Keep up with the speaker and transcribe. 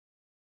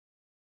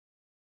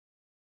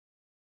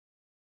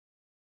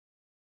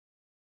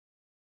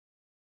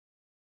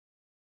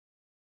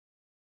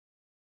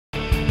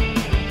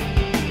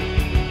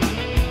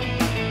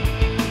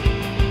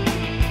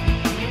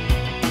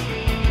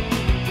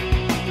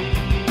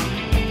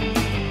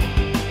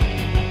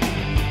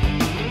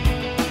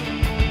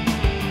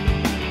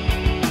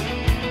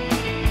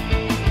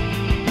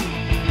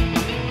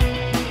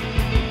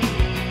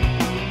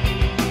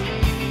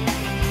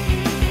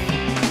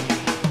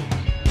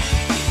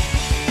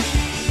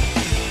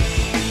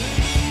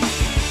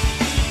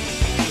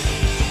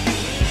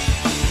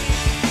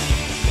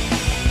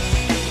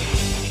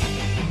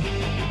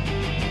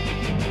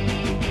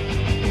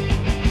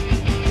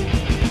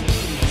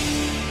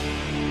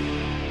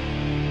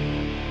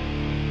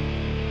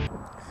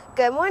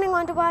Good morning,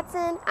 Wendell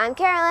Watson. I'm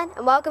Carolyn,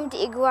 and welcome to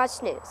Eagle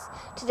Watch News.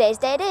 Today's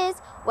date is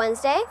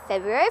Wednesday,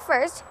 February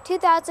 1st,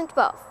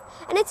 2012,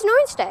 and it's an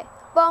orange day.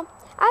 Well,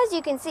 as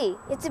you can see,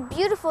 it's a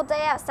beautiful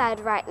day outside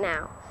right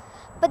now.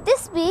 But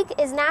this week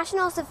is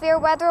National Severe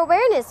Weather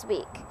Awareness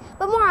Week,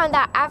 but more on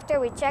that after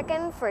we check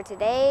in for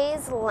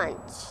today's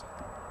lunch.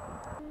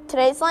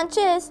 Today's lunch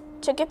is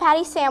chicken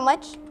patty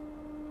sandwich,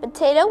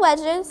 potato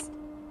wedges,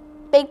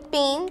 baked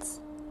beans,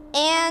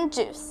 and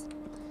juice.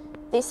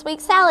 This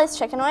week's salad is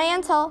chicken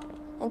oriental,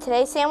 and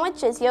today's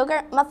sandwich is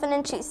yogurt, muffin,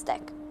 and cheese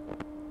stick.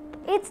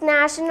 It's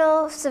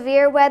National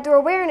Severe Weather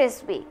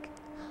Awareness Week.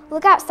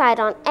 Look outside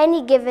on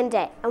any given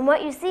day, and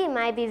what you see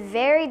might be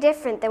very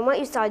different than what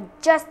you saw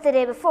just the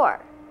day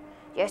before.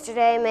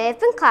 Yesterday may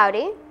have been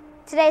cloudy,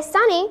 today's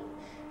sunny,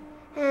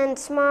 and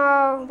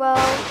tomorrow, well,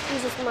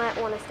 you just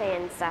might want to stay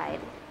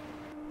inside.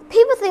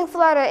 People think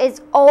Florida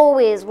is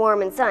always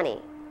warm and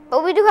sunny,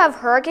 but we do have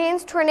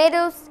hurricanes,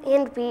 tornadoes,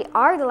 and we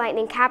are the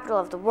lightning capital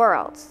of the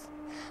world.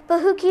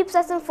 But who keeps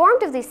us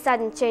informed of these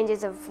sudden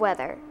changes of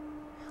weather?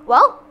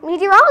 Well,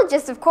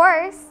 meteorologists, of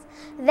course.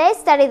 They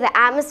study the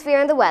atmosphere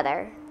and the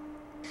weather.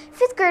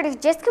 Fifth graders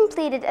just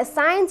completed a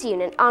science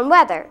unit on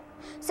weather,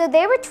 so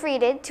they were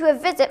treated to a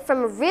visit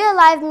from a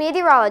real-life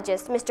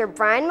meteorologist, Mr.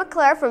 Brian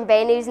McClure from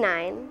Bay News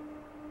 9.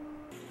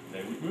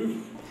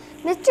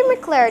 Mr.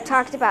 McClure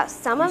talked about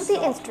some of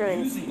the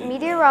instruments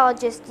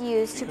meteorologists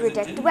use to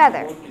predict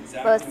weather,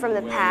 both from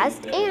the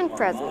past and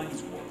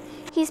present.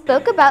 He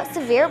spoke about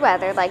severe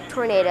weather like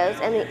tornadoes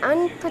and the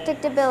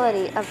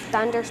unpredictability of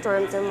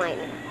thunderstorms and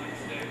lightning.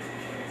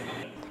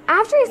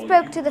 After he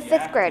spoke to the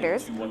fifth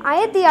graders, I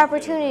had the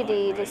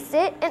opportunity to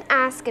sit and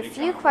ask a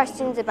few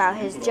questions about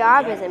his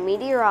job as a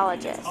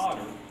meteorologist.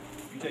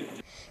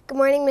 Good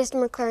morning, Mr.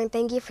 McClure, and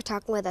thank you for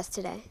talking with us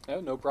today.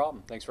 Oh, no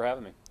problem. Thanks for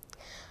having me.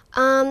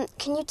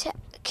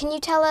 Can you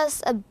tell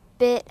us a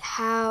bit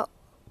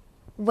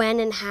when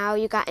and how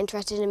you got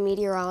interested in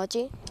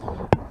meteorology?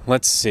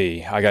 Let's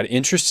see. I got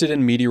interested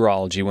in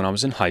meteorology when I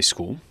was in high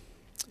school,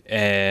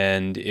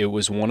 and it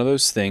was one of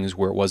those things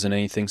where it wasn't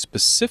anything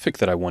specific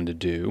that I wanted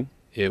to do.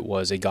 It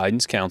was a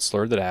guidance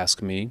counselor that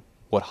asked me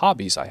what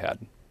hobbies I had.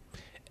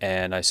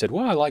 And I said,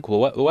 well, I like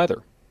the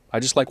weather. I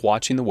just like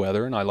watching the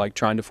weather, and I like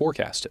trying to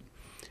forecast it.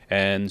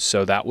 And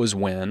so that was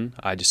when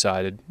I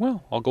decided,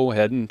 well, I'll go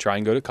ahead and try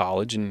and go to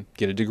college and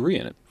get a degree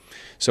in it.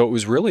 So it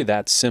was really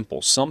that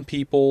simple. Some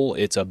people,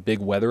 it's a big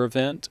weather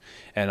event,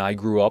 and I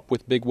grew up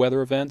with big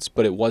weather events,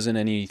 but it wasn't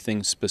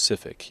anything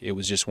specific. It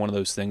was just one of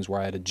those things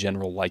where I had a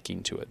general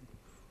liking to it.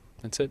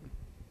 That's it.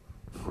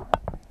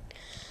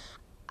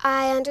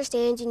 I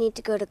understand you need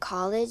to go to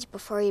college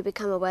before you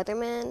become a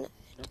weatherman.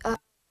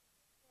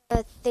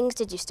 What things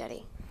did you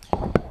study?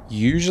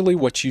 Usually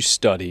what you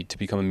study to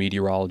become a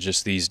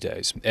meteorologist these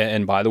days,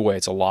 and by the way,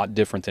 it's a lot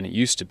different than it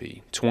used to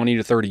be. 20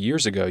 to 30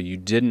 years ago, you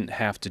didn't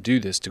have to do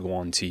this to go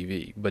on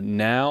TV, but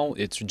now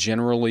it's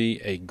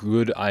generally a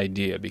good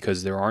idea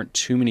because there aren't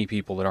too many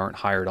people that aren't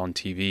hired on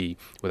TV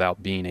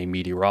without being a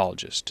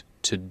meteorologist.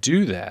 To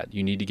do that,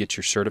 you need to get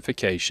your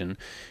certification.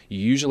 You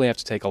usually have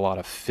to take a lot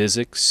of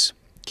physics,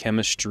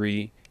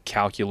 chemistry,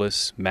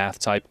 calculus, math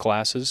type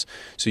classes.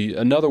 So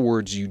in other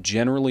words, you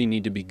generally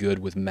need to be good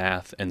with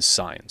math and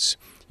science.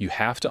 You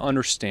have to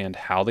understand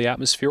how the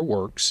atmosphere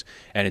works,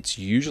 and it's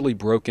usually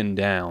broken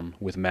down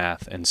with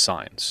math and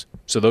science.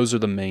 So those are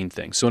the main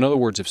things. So in other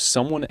words, if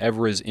someone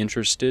ever is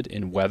interested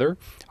in weather,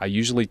 I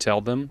usually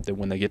tell them that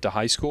when they get to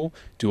high school,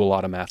 do a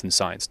lot of math and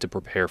science to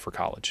prepare for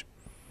college.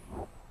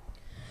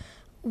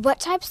 What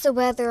types of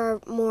weather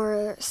are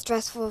more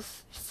stressful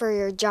for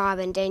your job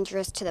and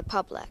dangerous to the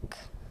public?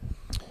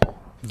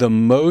 The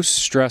most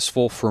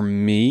stressful for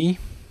me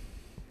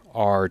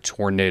are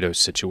tornado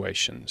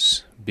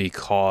situations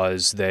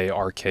because they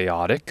are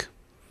chaotic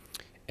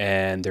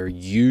and there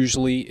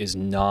usually is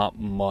not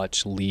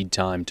much lead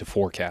time to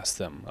forecast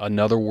them. In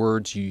other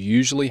words, you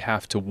usually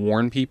have to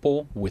warn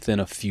people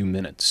within a few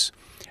minutes.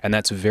 And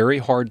that's very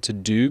hard to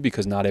do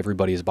because not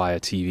everybody is by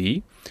a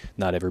TV,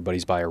 not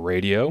everybody's by a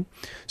radio,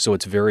 so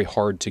it's very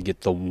hard to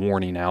get the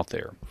warning out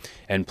there.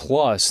 And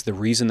plus, the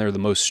reason they're the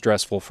most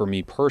stressful for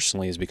me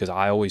personally is because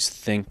I always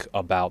think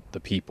about the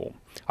people.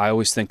 I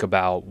always think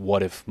about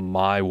what if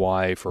my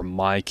wife or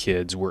my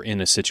kids were in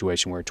a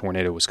situation where a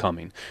tornado was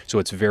coming. So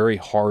it's very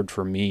hard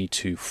for me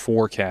to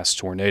forecast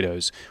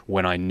tornadoes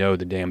when I know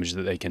the damage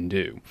that they can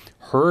do.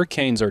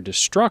 Hurricanes are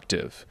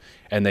destructive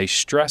and they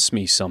stress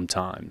me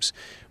sometimes,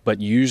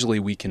 but usually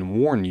we can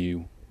warn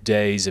you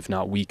days, if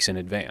not weeks in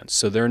advance.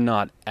 So they're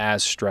not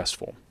as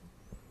stressful.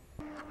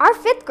 Our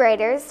fifth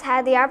graders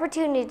had the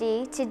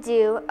opportunity to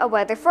do a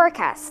weather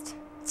forecast.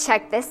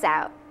 Check this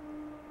out.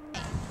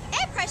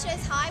 Air pressure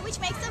is high, which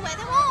makes the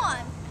weather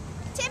warm.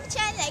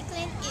 Temperature in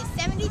Lakeland is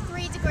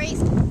 73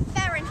 degrees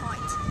Fahrenheit.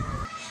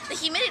 The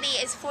humidity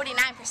is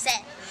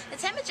 49%. The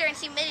temperature and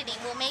humidity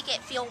will make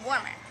it feel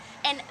warmer.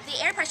 And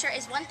the air pressure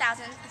is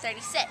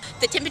 1,036.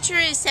 The temperature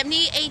is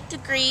 78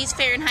 degrees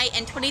Fahrenheit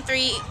and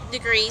 23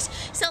 degrees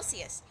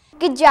Celsius.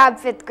 Good job,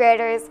 fifth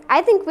graders.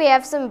 I think we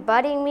have some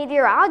budding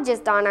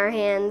meteorologists on our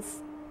hands.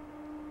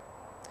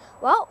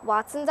 Well,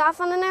 Watson's off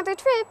on another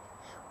trip.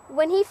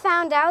 When he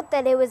found out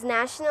that it was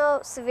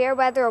National Severe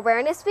Weather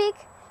Awareness Week,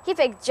 he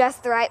picked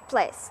just the right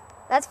place.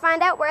 Let's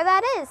find out where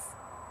that is.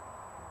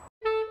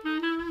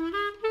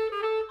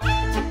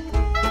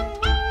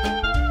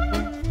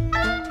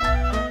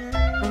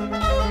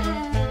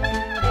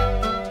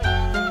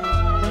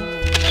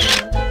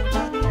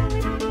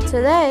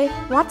 Today,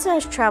 Watson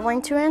is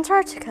traveling to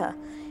Antarctica.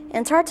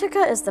 Antarctica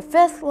is the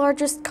 5th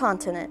largest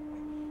continent.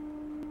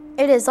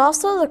 It is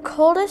also the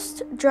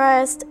coldest,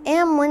 driest,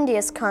 and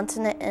windiest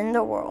continent in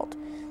the world.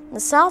 The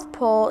South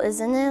Pole is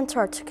in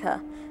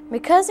Antarctica.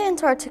 Because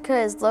Antarctica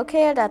is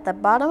located at the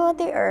bottom of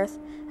the Earth,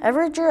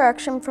 every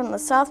direction from the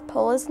South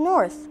Pole is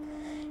north.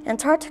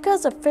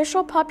 Antarctica's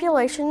official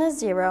population is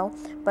 0,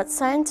 but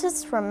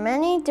scientists from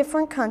many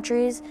different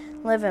countries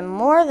live in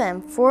more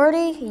than 40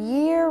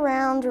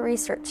 year-round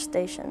research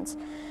stations.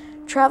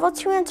 Travel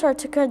to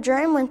Antarctica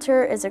during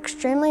winter is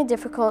extremely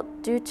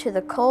difficult due to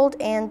the cold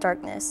and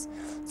darkness.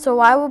 So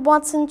why would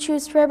Watson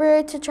choose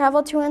February to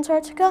travel to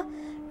Antarctica?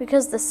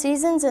 Because the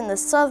seasons in the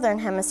southern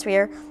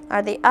hemisphere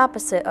are the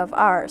opposite of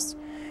ours.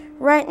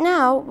 Right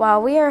now,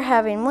 while we are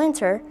having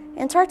winter,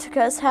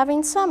 Antarctica is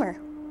having summer.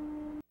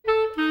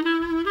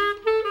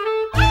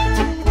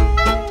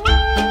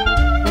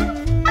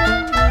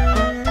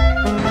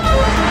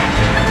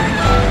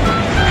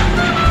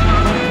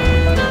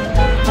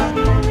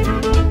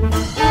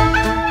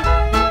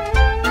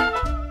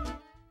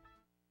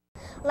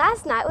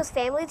 Last night was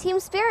Family Team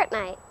Spirit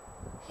Night.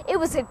 It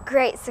was a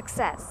great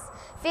success.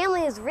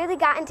 Families really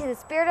got into the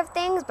spirit of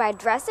things by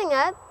dressing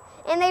up,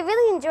 and they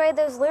really enjoyed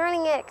those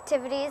learning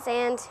activities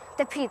and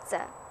the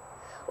pizza.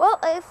 Well,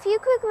 a few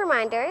quick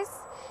reminders.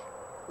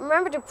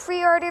 Remember to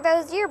pre-order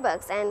those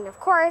yearbooks, and of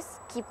course,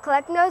 keep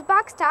collecting those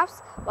box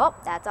tops. Well,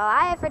 that's all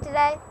I have for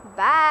today.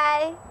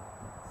 Bye!